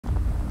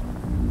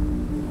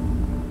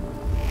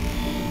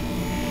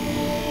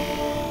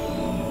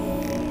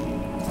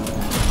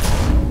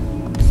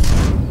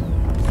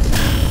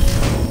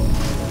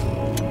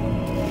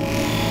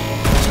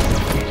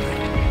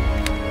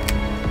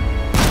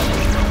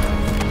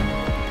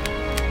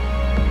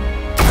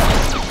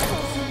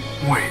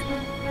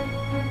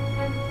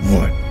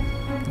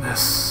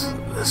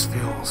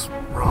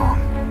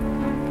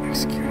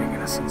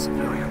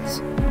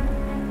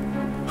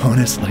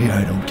Honestly,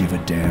 I don't give a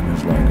damn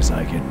as long as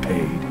I get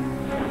paid.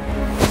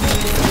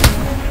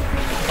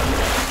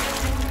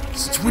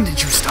 Since when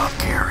did you stop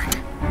caring?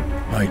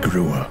 I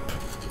grew up.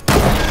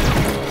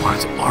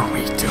 What are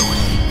we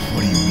doing?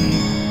 What do you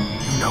mean?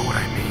 You know what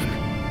I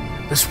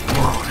mean. This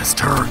world has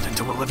turned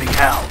into a living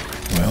hell.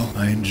 Well,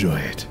 I enjoy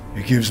it.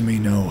 It gives me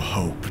no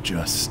hope,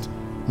 just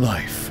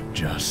life,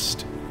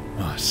 just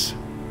us.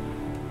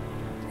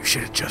 You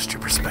should adjust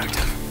your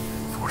perspective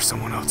before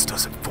someone else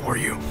does it for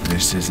you.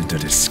 This isn't a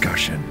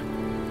discussion.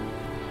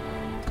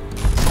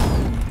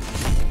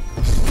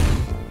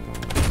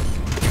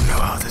 You know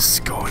how this is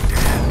going to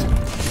end.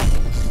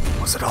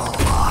 Was it all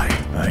a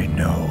lie? I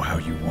know how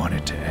you want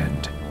it to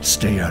end.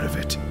 Stay out of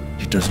it.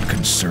 It doesn't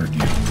concern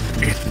you.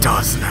 It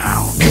does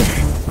now.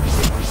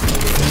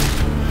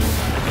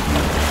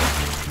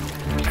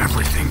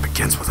 Everything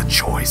begins with a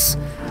choice.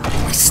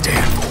 What we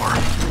stand for,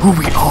 who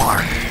we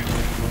are.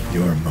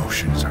 Your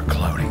emotions are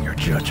clouding your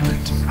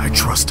judgment. I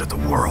trusted the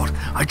world.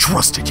 I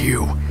trusted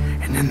you.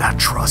 And in that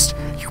trust,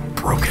 you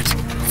broke it.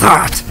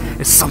 That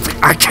is something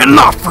I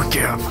cannot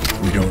forgive.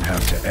 We don't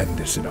have to end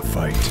this in a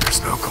fight.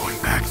 There's no going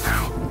back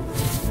now.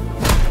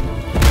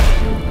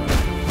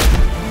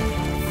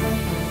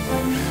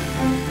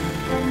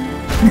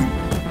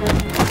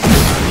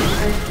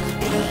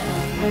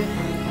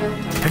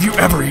 Have you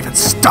ever even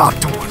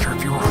stopped to wonder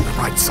if you were on the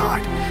right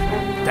side?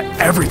 That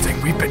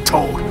everything we've been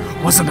told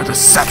wasn't a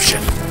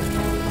deception?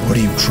 What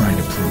are you trying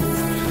to prove?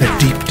 That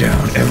deep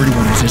down,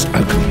 everyone is as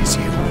ugly as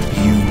you.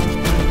 You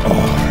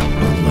are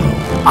alone.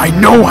 I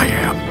know I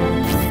am!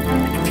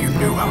 And if you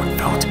knew how it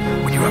felt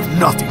when you have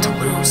nothing to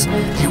lose,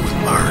 you would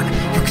learn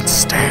you can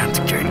stand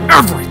to gain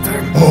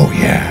everything. Oh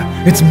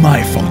yeah, it's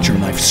my fault your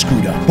life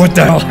screwed up. What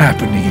the hell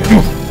happened to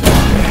you?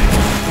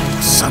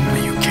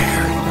 Suddenly you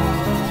care.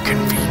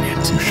 Convenient.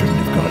 You shouldn't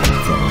have gotten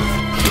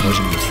involved. It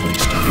wasn't your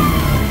place to be.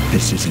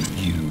 This isn't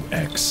you,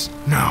 X.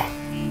 No,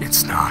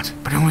 it's not.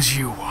 But it was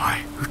you,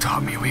 Y, who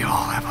taught me we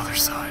all have other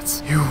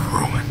sides. You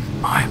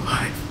ruined my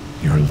life.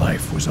 Your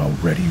life was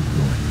already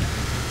ruined.